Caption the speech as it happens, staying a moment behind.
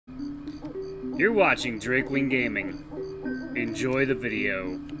You're watching Drakewing Gaming. Enjoy the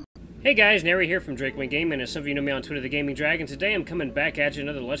video. Hey guys, Nary here from Drakewing Gaming, and as some of you know me on Twitter, the Gaming Dragon. Today I'm coming back at you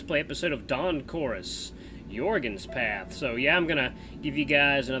another Let's Play episode of Dawn Chorus, Jorgen's Path. So yeah, I'm gonna give you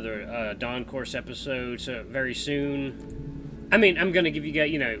guys another Dawn Chorus episode very soon. I mean, I'm gonna give you guys,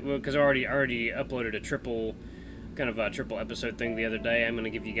 you know, because I already uploaded a triple episode thing the other day. I'm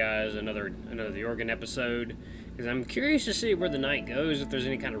gonna give you guys another Jorgen episode. Because I'm curious to see where the night goes, if there's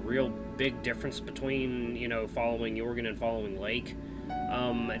any kind of real big difference between, you know, following Jorgen and following Lake.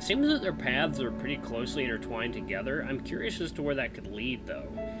 It seems that their paths are pretty closely intertwined together. I'm curious as to where that could lead, though.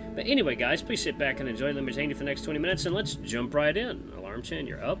 But anyway, guys, please sit back and enjoy. Let me entertain you for the next 20 minutes, and let's jump right in. Alarm chain,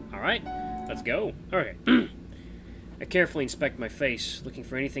 you're up. Alright, let's go. Okay. I carefully inspect my face, looking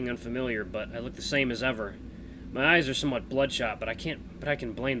for anything unfamiliar, but I look the same as ever. My eyes are somewhat bloodshot, but I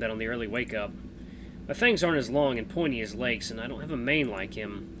can blame that on the early wake-up. My fangs aren't as long and pointy as Lake's, and I don't have a mane like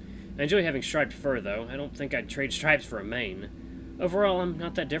him. I enjoy having striped fur, though. I don't think I'd trade stripes for a mane. Overall, I'm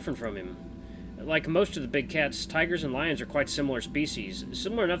not that different from him. Like most of the big cats, tigers and lions are quite similar species,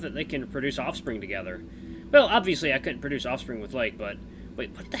 similar enough that they can produce offspring together. Well, obviously I couldn't produce offspring with Lake, but...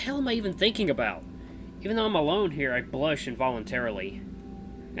 Wait, what the hell am I even thinking about? Even though I'm alone here, I blush involuntarily.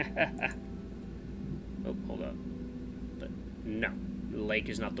 Oh, hold up. But no, Lake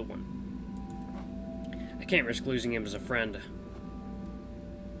is not the one. I can't risk losing him as a friend.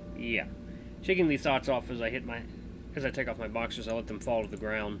 Yeah. Shaking these thoughts off as I take off my boxers, I let them fall to the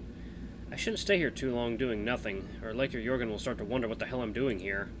ground. I shouldn't stay here too long doing nothing, or Lake or Jorgen will start to wonder what the hell I'm doing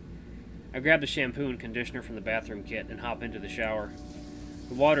here. I grab the shampoo and conditioner from the bathroom kit and hop into the shower.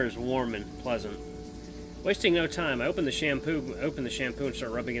 The water is warm and pleasant. Wasting no time, I open the shampoo and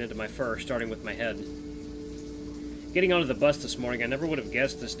start rubbing it into my fur, starting with my head. Getting onto the bus this morning, I never would have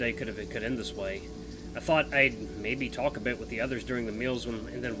guessed this day could end this way. I thought I'd maybe talk a bit with the others during the meals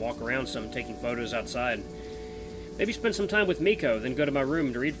and then walk around some, taking photos outside. Maybe spend some time with Miko, then go to my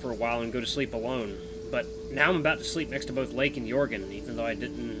room to read for a while and go to sleep alone. But now I'm about to sleep next to both Lake and Jorgen, even though I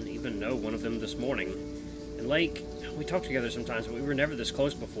didn't even know one of them this morning. And Lake, we talked together sometimes, but we were never this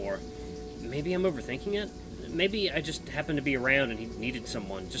close before. Maybe I'm overthinking it? Maybe I just happened to be around and he needed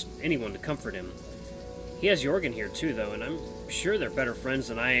someone, just anyone to comfort him. He has Jorgen here too, though, and I'm sure they're better friends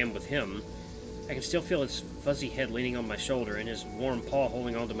than I am with him. I can still feel his fuzzy head leaning on my shoulder and his warm paw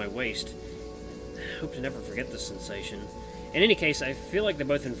holding onto my waist. I hope to never forget this sensation. In any case, I feel like they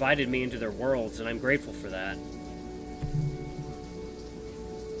both invited me into their worlds, and I'm grateful for that.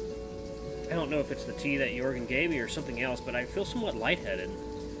 I don't know if it's the tea that Jorgen gave me or something else, but I feel somewhat lightheaded.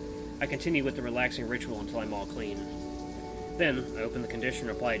 I continue with the relaxing ritual until I'm all clean. Then, I open the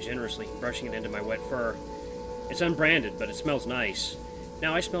conditioner and apply it generously, brushing it into my wet fur. It's unbranded, but it smells nice.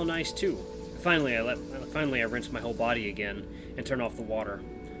 Now I smell nice, too. Finally, I rinse my whole body again and turn off the water.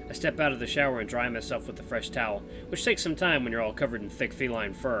 I step out of the shower and dry myself with the fresh towel, which takes some time when you're all covered in thick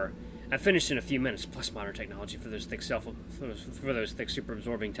feline fur. I finished in a few minutes, plus modern technology for those thick super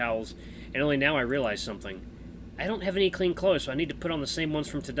absorbing towels, and only now I realize something. I don't have any clean clothes, so I need to put on the same ones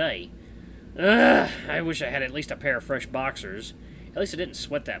from today. Ugh, I wish I had at least a pair of fresh boxers. At least I didn't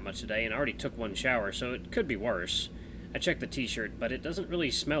sweat that much today, and I already took one shower, so it could be worse. I checked the t-shirt, but it doesn't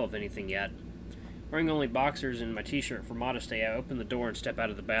really smell of anything yet. Wearing only boxers and my t-shirt for modesty, I open the door and step out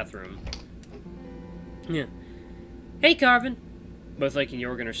of the bathroom. Yeah. Hey, Carvine! Both Lake and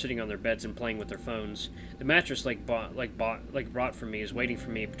Jorgen are sitting on their beds and playing with their phones. The mattress Lake brought for me is waiting for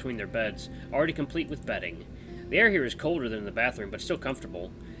me between their beds, already complete with bedding. The air here is colder than in the bathroom, but still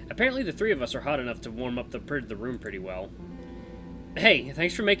comfortable. Apparently the three of us are hot enough to warm up the room pretty well. Hey,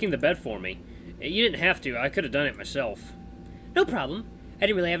 thanks for making the bed for me. You didn't have to. I could have done it myself. No problem. I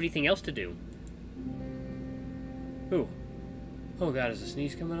didn't really have anything else to do. Ooh. Oh god, is a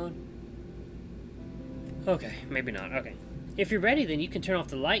sneeze coming on? Okay, maybe not. Okay. If you're ready, then you can turn off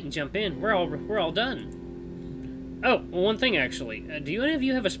the light and jump in. We're all done. Oh, well, one thing actually. Do any of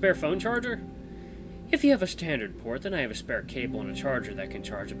you have a spare phone charger? If you have a standard port, then I have a spare cable and a charger that can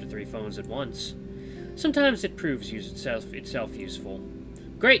charge up to 3 phones at once. Sometimes it proves itself useful.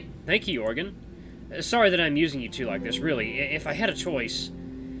 Great, thank you, Jorgen. Sorry that I'm using you two like this, really. If I had a choice...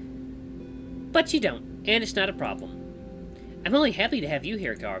 But you don't, and it's not a problem. I'm only happy to have you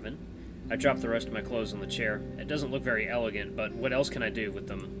here, Carvine. I drop the rest of my clothes on the chair. It doesn't look very elegant, but what else can I do with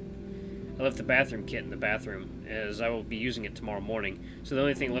them? I left the bathroom kit in the bathroom, as I will be using it tomorrow morning, so the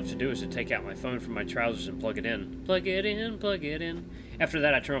only thing left to do is to take out my phone from my trousers and plug it in. Plug it in, plug it in. After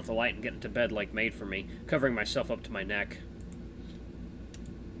that, I turn off the light and get into bed like made for me, covering myself up to my neck.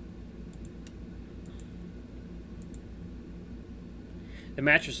 The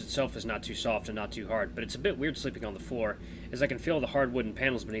mattress itself is not too soft and not too hard, but it's a bit weird sleeping on the floor, as I can feel the hard wooden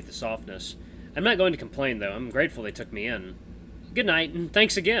panels beneath the softness. I'm not going to complain, though. I'm grateful they took me in. Good night, and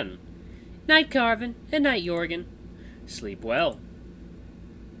thanks again. Night, Carvine, and night, Jorgen. Sleep well.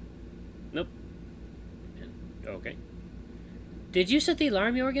 Nope. Okay. Did you set the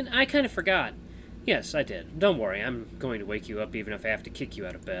alarm, Jorgen? I kind of forgot. Yes, I did. Don't worry, I'm going to wake you up even if I have to kick you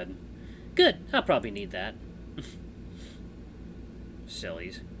out of bed. Good, I'll probably need that.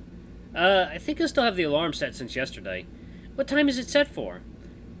 Sillies. I think I still have the alarm set since yesterday. What time is it set for?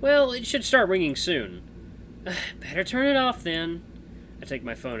 Well, it should start ringing soon. Better turn it off then. I take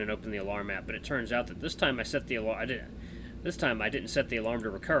my phone and open the alarm app, but it turns out that this time I set the alarm. This time I didn't set the alarm to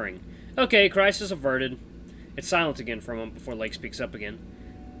recurring. Okay, crisis averted. It's silent again for a moment before Lake speaks up again.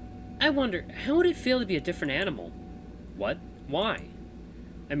 I wonder, how would it feel to be a different animal? What? Why?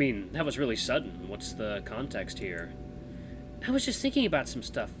 I mean, that was really sudden. What's the context here? I was just thinking about some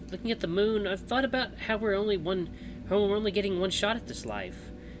stuff. Looking at the moon, I've thought about how we're only getting one shot at this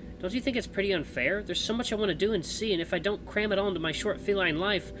life. Don't you think it's pretty unfair? There's so much I want to do and see, and if I don't cram it all into my short feline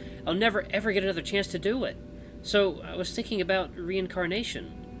life, I'll never ever get another chance to do it. So, I was thinking about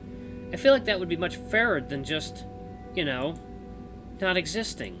reincarnation. I feel like that would be much fairer than just, you know, not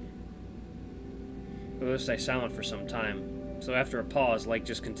existing. We both stay silent for some time, so after a pause, Lake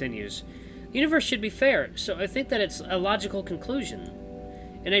just continues. The universe should be fair, so I think that it's a logical conclusion.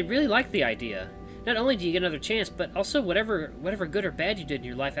 And I really like the idea. Not only do you get another chance, but also whatever good or bad you did in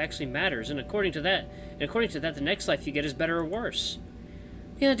your life actually matters, and according to that, the next life you get is better or worse.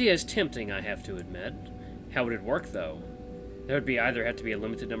 The idea is tempting, I have to admit. How would it work, though? There would either have to be a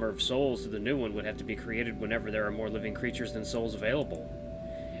limited number of souls, so the new one would have to be created whenever there are more living creatures than souls available.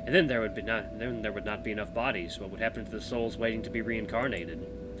 And then there would not be enough bodies. What would happen to the souls waiting to be reincarnated?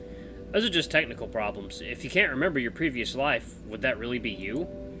 Those are just technical problems. If you can't remember your previous life, would that really be you?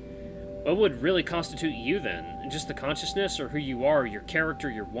 What would really constitute you then? Just the consciousness, or who you are, your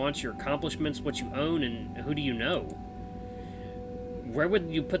character, your wants, your accomplishments, what you own, and who do you know? Where would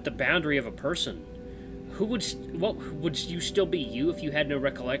you put the boundary of a person? Would you still be you if you had no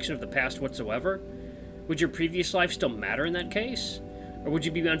recollection of the past whatsoever? Would your previous life still matter in that case? Or would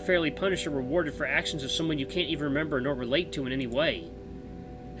you be unfairly punished or rewarded for actions of someone you can't even remember nor relate to in any way?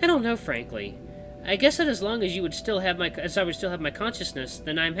 I don't know, frankly. I guess that as long as I would still have my consciousness,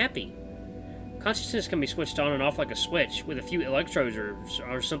 then I'm happy. Consciousness can be switched on and off like a switch, with a few electrodes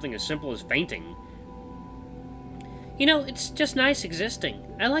or something as simple as fainting. You know, it's just nice existing.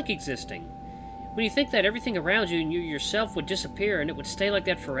 I like existing. When you think that everything around you and you yourself would disappear and it would stay like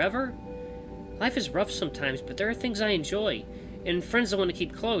that forever? Life is rough sometimes, but there are things I enjoy, and friends I want to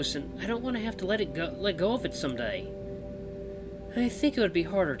keep close, and I don't want to have to let go of it someday. I think it would be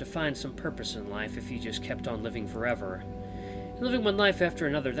harder to find some purpose in life if you just kept on living forever. And living one life after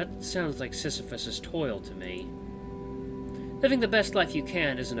another, that sounds like Sisyphus's toil to me. Living the best life you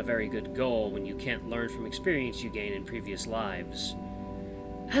can isn't a very good goal when you can't learn from experience you gain in previous lives.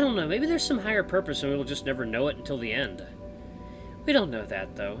 I don't know, maybe there's some higher purpose and we'll just never know it until the end. We don't know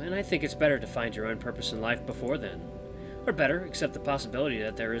that, though, and I think it's better to find your own purpose in life before then. Or better, accept the possibility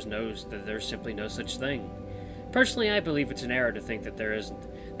that there's simply no such thing. Personally, I believe it's an error to think that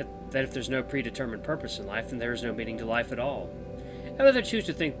that if there's no predetermined purpose in life, then there is no meaning to life at all. I rather choose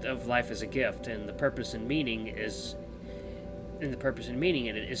to think of life as a gift, and the purpose and meaning in it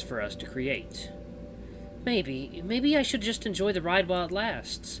is for us to create. Maybe I should just enjoy the ride while it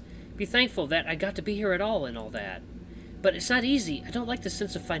lasts. Be thankful that I got to be here at all and all that. But it's not easy. I don't like the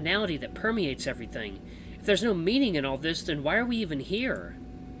sense of finality that permeates everything. If there's no meaning in all this, then why are we even here?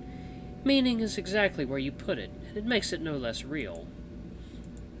 Meaning is exactly where you put it, and it makes it no less real.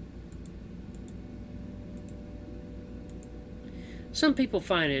 Some people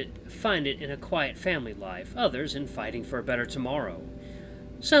find it in a quiet family life, others in fighting for a better tomorrow.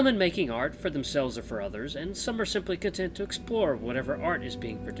 Some in making art for themselves or for others, and some are simply content to explore whatever art is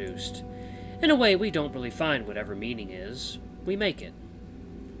being produced. In a way, we don't really find whatever meaning is, we make it.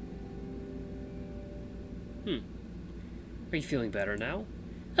 Are you feeling better now?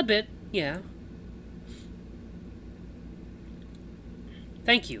 A bit. Yeah.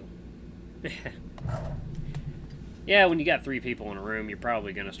 Thank you. Yeah, when you got 3 people in a room, you're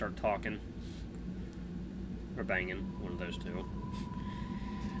probably going to start talking. Or banging. One of those two.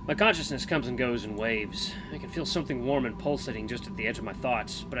 My consciousness comes and goes in waves. I can feel something warm and pulsating just at the edge of my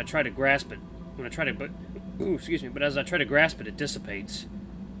thoughts, but I try to grasp it. But as I try to grasp it, it dissipates.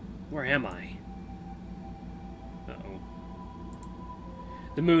 Where am I?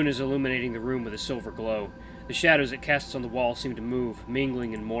 The moon is illuminating the room with a silver glow. The shadows it casts on the wall seem to move,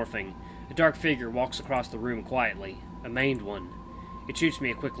 mingling and morphing. A dark figure walks across the room quietly, a maned one. It shoots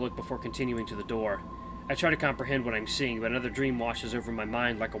me a quick look before continuing to the door. I try to comprehend what I'm seeing, but another dream washes over my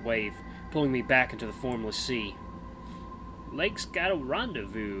mind like a wave, pulling me back into the formless sea. Lake's got a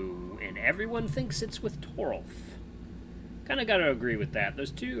rendezvous, and everyone thinks it's with Torolf. Kinda gotta agree with that.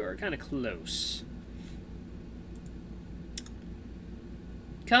 Those two are kinda close.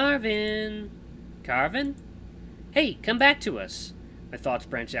 Carvine! Carvine? Hey, come back to us! My thoughts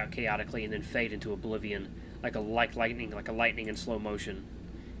branch out chaotically and then fade into oblivion, like lightning in slow motion.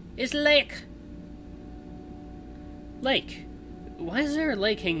 It's Lake! Lake! Why is there a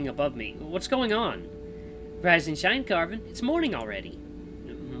lake hanging above me? What's going on? Rise and shine, Carvine. It's morning already.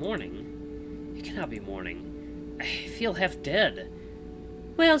 Morning? It cannot be morning. I feel half dead.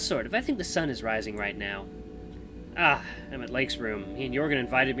 Well, sort of. I think the sun is rising right now. Ah, I'm at Lake's room. He and Jorgen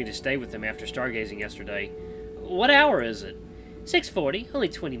invited me to stay with them after stargazing yesterday. What hour is it? 6:40. Only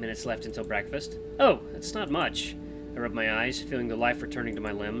 20 minutes left until breakfast. Oh, that's not much. I rub my eyes, feeling the life returning to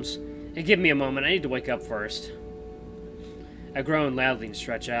my limbs. Hey, give me a moment. I need to wake up first. I groan loudly and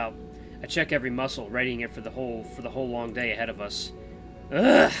stretch out. I check every muscle, readying it for the whole long day ahead of us.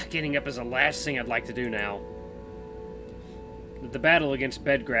 Ugh, getting up is the last thing I'd like to do now. The battle against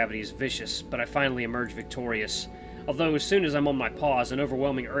bed gravity is vicious, but I finally emerge victorious. Although as soon as I'm on my paws, an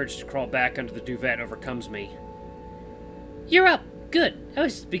overwhelming urge to crawl back under the duvet overcomes me. You're up! Good! I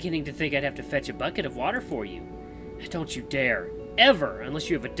was beginning to think I'd have to fetch a bucket of water for you. Don't you dare. Ever, unless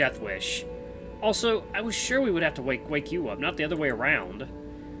you have a death wish. Also, I was sure we would have to wake you up, not the other way around.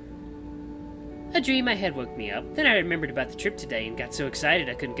 A dream I had woke me up. Then I remembered about the trip today and got so excited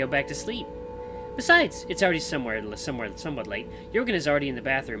I couldn't go back to sleep. Besides, it's already somewhat late. Jorgen is already in the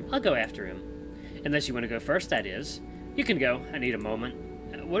bathroom. I'll go after him. Unless you want to go first, that is. You can go. I need a moment.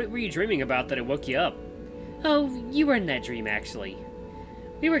 What were you dreaming about that it woke you up? Oh, you were in that dream, actually.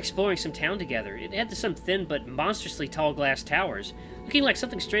 We were exploring some town together. It had some thin but monstrously tall glass towers, looking like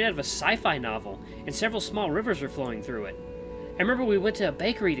something straight out of a sci-fi novel, and several small rivers were flowing through it. I remember we went to a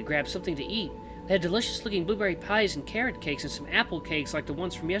bakery to grab something to eat. They had delicious-looking blueberry pies and carrot cakes and some apple cakes like the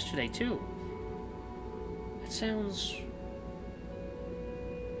ones from yesterday, too. That sounds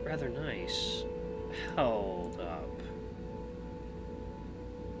rather nice. Hold up.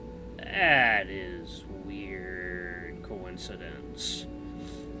 That is weird coincidence.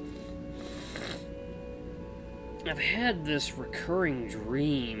 I've had this recurring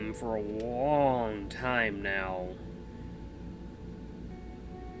dream for a long time now,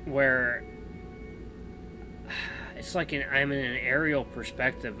 where it's like I'm in an aerial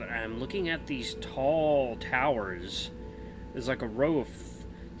perspective, and I'm looking at these tall towers. There's like a row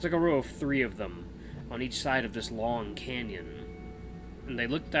of 3 of them on each side of this long canyon. And they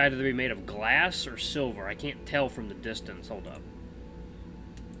looked either to be made of glass or silver. I can't tell from the distance. Hold up.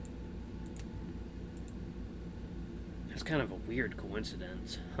 That's kind of a weird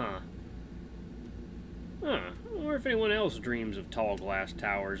coincidence. Huh. I wonder if anyone else dreams of tall glass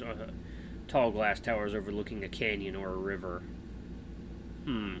towers overlooking a canyon or a river.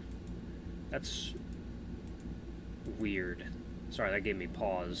 That's weird. Sorry, that gave me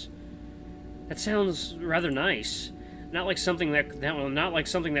pause. That sounds rather nice. Not like something that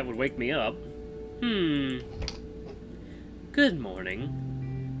would wake me up. Good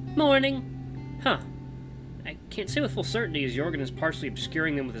morning. Morning. Huh. I can't say with full certainty as Jorgen is partially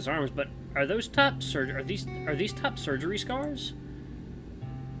obscuring them with his arms, but are these top surgery scars?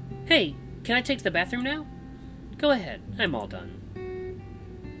 Hey, can I take to the bathroom now? Go ahead. I'm all done.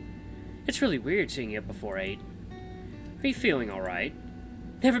 It's really weird seeing you up before 8. Are you feeling all right?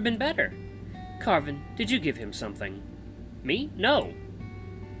 Never been better. Carvine, did you give him something? Me? No.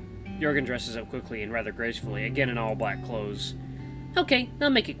 Jorgen dresses up quickly and rather gracefully, again in all black clothes. Okay,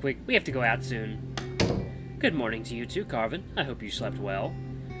 I'll make it quick. We have to go out soon. Good morning to you too, Carvine. I hope you slept well.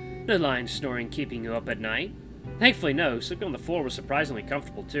 No lion snoring keeping you up at night? Thankfully no. Sleeping on the floor was surprisingly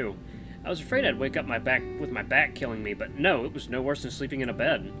comfortable too. I was afraid I'd wake up with my back killing me, but no, it was no worse than sleeping in a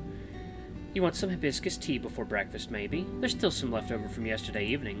bed. You want some hibiscus tea before breakfast, maybe? There's still some left over from yesterday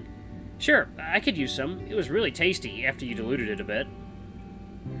evening. Sure, I could use some. It was really tasty after you diluted it a bit.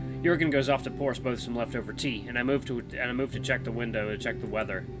 Jorgen goes off to pour us both some leftover tea, and I move to check the window to check the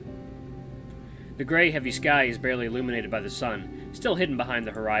weather. The gray, heavy sky is barely illuminated by the sun, still hidden behind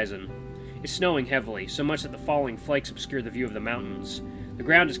the horizon. It's snowing heavily, so much that the falling flakes obscure the view of the mountains. The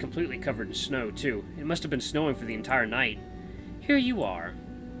ground is completely covered in snow, too. It must have been snowing for the entire night. Here you are.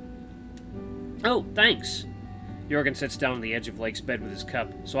 Oh, thanks. Jorgen sits down on the edge of Lake's bed with his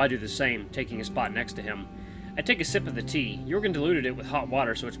cup, so I do the same, taking a spot next to him. I take a sip of the tea. Jorgen diluted it with hot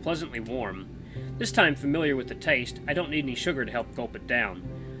water, so it's pleasantly warm. This time, familiar with the taste, I don't need any sugar to help gulp it down.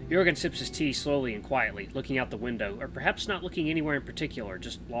 Jorgen sips his tea slowly and quietly, looking out the window, or perhaps not looking anywhere in particular,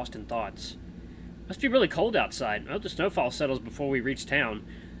 just lost in thoughts. Must be really cold outside. I hope the snowfall settles before we reach town.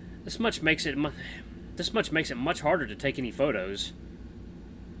 This much makes it much harder to take any photos.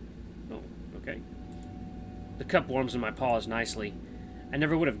 Oh, okay. The cup warms in my paws nicely. I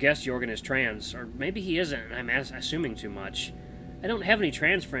never would have guessed Jorgen is trans, or maybe he isn't, and I'm assuming too much. I don't have any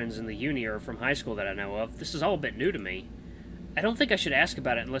trans friends in the uni or from high school that I know of. This is all a bit new to me. I don't think I should ask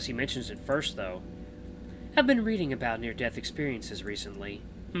about it unless he mentions it first, though. I've been reading about near-death experiences recently.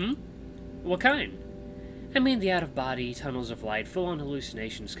 What kind? I mean the out-of-body, tunnels of light, full-on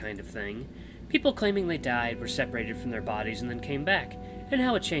hallucinations kind of thing. People claiming they died, were separated from their bodies, and then came back, and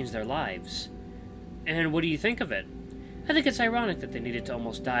how it changed their lives. And what do you think of it? I think it's ironic that they needed to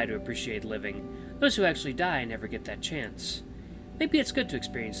almost die to appreciate living. Those who actually die never get that chance. Maybe it's good to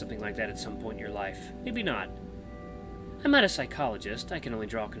experience something like that at some point in your life. Maybe not. I'm not a psychologist. I can only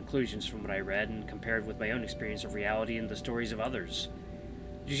draw conclusions from what I read and compare it with my own experience of reality and the stories of others.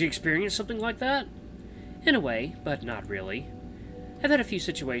 Did you experience something like that? In a way, but not really. I've had a few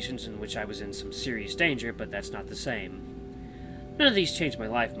situations in which I was in some serious danger, but that's not the same. None of these changed my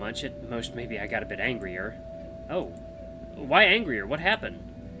life much. At most, maybe I got a bit angrier. Oh. Why angrier? What happened?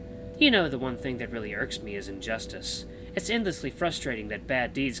 You know, the one thing that really irks me is injustice. It's endlessly frustrating that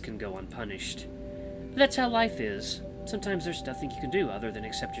bad deeds can go unpunished. But that's how life is. Sometimes there's nothing you can do other than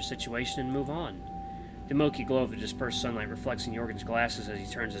accept your situation and move on. The milky glow of the dispersed sunlight reflects in Jorgen's glasses as he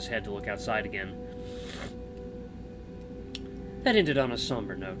turns his head to look outside again. That ended on a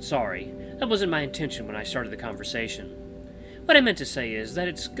somber note. Sorry. That wasn't my intention when I started the conversation. What I meant to say is that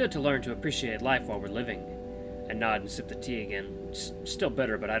it's good to learn to appreciate life while we're living. I nod and sip the tea again. It's still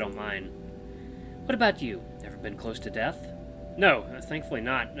bitter, but I don't mind. What about you? Ever been close to death? No, thankfully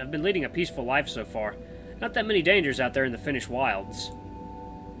not. I've been leading a peaceful life so far. Not that many dangers out there in the Finnish wilds.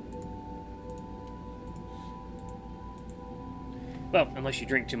 Well, unless you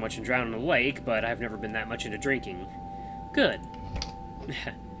drink too much and drown in a lake, but I've never been that much into drinking. Good.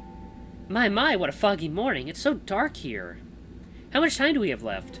 My, what a foggy morning. It's so dark here. How much time do we have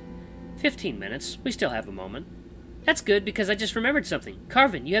left? 15 minutes. We still have a moment. That's good, because I just remembered something.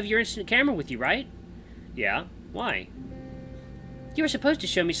 Carvine, you have your instant camera with you, right? Yeah. Why? You were supposed to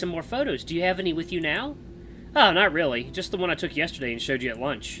show me some more photos. Do you have any with you now? Oh, not really. Just the one I took yesterday and showed you at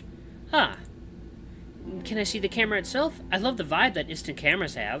lunch. Ah. Can I see the camera itself? I love the vibe that instant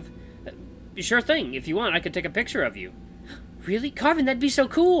cameras have. Sure thing. If you want, I could take a picture of you. Really? Carvine, that'd be so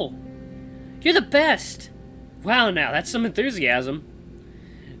cool. You're the best. Wow, now, that's some enthusiasm.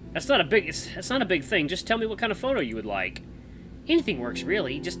 That's not a big thing. Just tell me what kind of photo you would like. Anything works,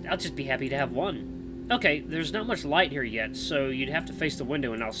 really. I'll just be happy to have one. Okay, there's not much light here yet, so you'd have to face the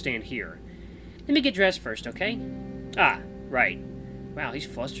window and I'll stand here. Let me get dressed first, okay? Ah, right. Wow, he's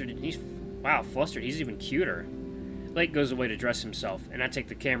flustered. Flustered. He's even cuter. Lake goes away to dress himself, and I take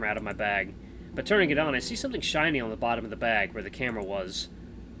the camera out of my bag. But turning it on, I see something shiny on the bottom of the bag where the camera was.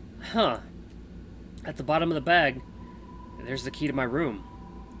 Huh. At the bottom of the bag, there's the key to my room.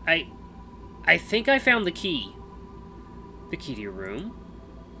 I think I found the key. The key to your room?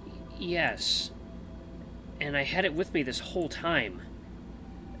 Yes. And I had it with me this whole time.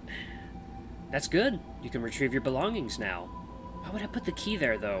 That's good. You can retrieve your belongings now. Why would I put the key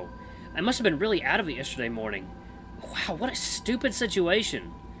there, though? I must have been really out of it yesterday morning. Wow, what a stupid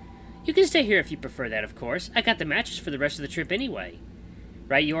situation. You can stay here if you prefer that, of course. I got the mattress for the rest of the trip anyway.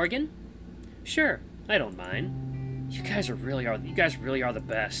 Right, Jorgen? Sure, I don't mind. You guys really are the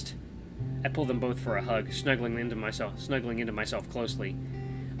best. I pull them both for a hug, snuggling into myself closely.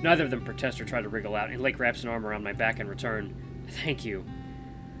 Neither of them protest or try to wriggle out, and Lake wraps an arm around my back in return. Thank you.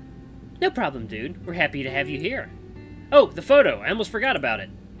 No problem, dude. We're happy to have you here. Oh, the photo! I almost forgot about it.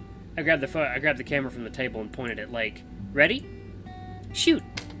 I grabbed the camera from the table and pointed at Lake. Ready? Shoot!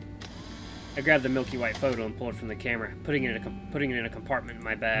 I grabbed the milky white photo and pulled it from the camera, putting it in a compartment in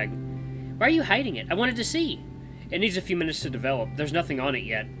my bag. Why are you hiding it? I wanted to see. It needs a few minutes to develop. There's nothing on it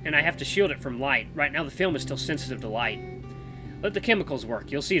yet, and I have to shield it from light. Right now the film is still sensitive to light. Let the chemicals work.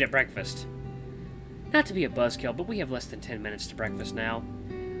 You'll see it at breakfast. Not to be a buzzkill, but we have less than 10 minutes to breakfast now.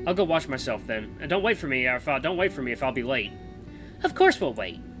 I'll go wash myself then. And don't wait for me if I'll be late. Of course we'll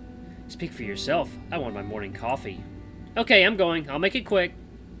wait. Speak for yourself. I want my morning coffee. Okay, I'm going. I'll make it quick.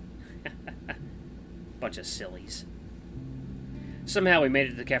 Bunch of sillies. Somehow we made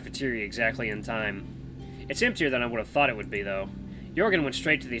it to the cafeteria exactly in time. It's emptier than I would have thought it would be, though. Jorgen went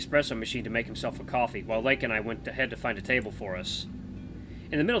straight to the espresso machine to make himself a coffee, while Lake and I went ahead to find a table for us.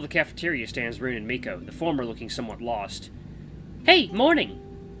 In the middle of the cafeteria stands Rune and Miko, the former looking somewhat lost. Hey, morning!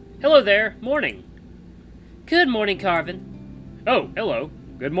 Hello there, morning! Good morning, Carvine. Oh, hello.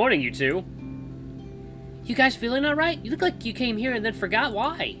 Good morning, you two. You guys feeling alright? You look like you came here and then forgot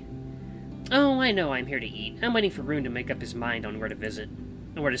why. Oh, I know I'm here to eat. I'm waiting for Rune to make up his mind on where to visit.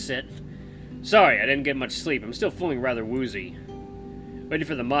 Nowhere to sit. Sorry, I didn't get much sleep. I'm still feeling rather woozy. Waiting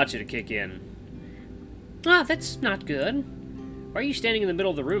for the matcha to kick in. Ah, that's not good. Why are you standing in the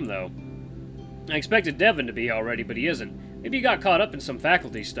middle of the room, though? I expected Devin to be already, but he isn't. Maybe he got caught up in some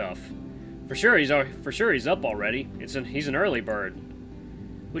faculty stuff. For sure he's up already. He's an early bird.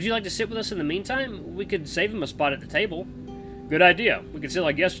 Would you like to sit with us in the meantime? We could save him a spot at the table. Good idea. We could sit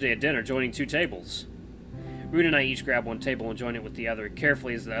like yesterday at dinner, joining 2 tables. Rune and I each grab one table and join it with the other,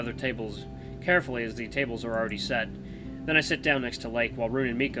 carefully as the tables are already set. Then I sit down next to Lake, while Rune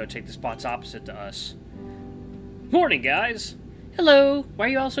and Miko take the spots opposite to us. Morning, guys! Hello! Why are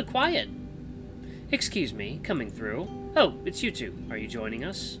you all so quiet? Excuse me, coming through. Oh, it's you two. Are you joining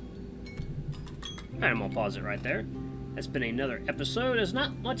us? Alright, I'm gonna pause it right there. That's been another episode. It's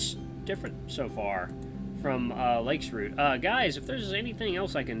not much different so far from Lake's route. Guys, if there's anything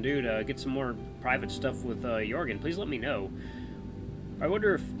else I can do to get some more private stuff with Jorgen, please let me know. I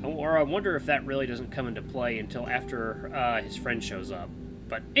wonder if that really doesn't come into play until after his friend shows up.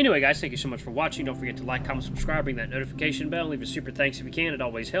 But anyway, guys, thank you so much for watching. Don't forget to like, comment, subscribe, ring that notification bell, leave a super thanks if you can. It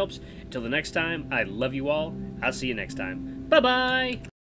always helps. Until the next time, I love you all. I'll see you next time. Bye-bye!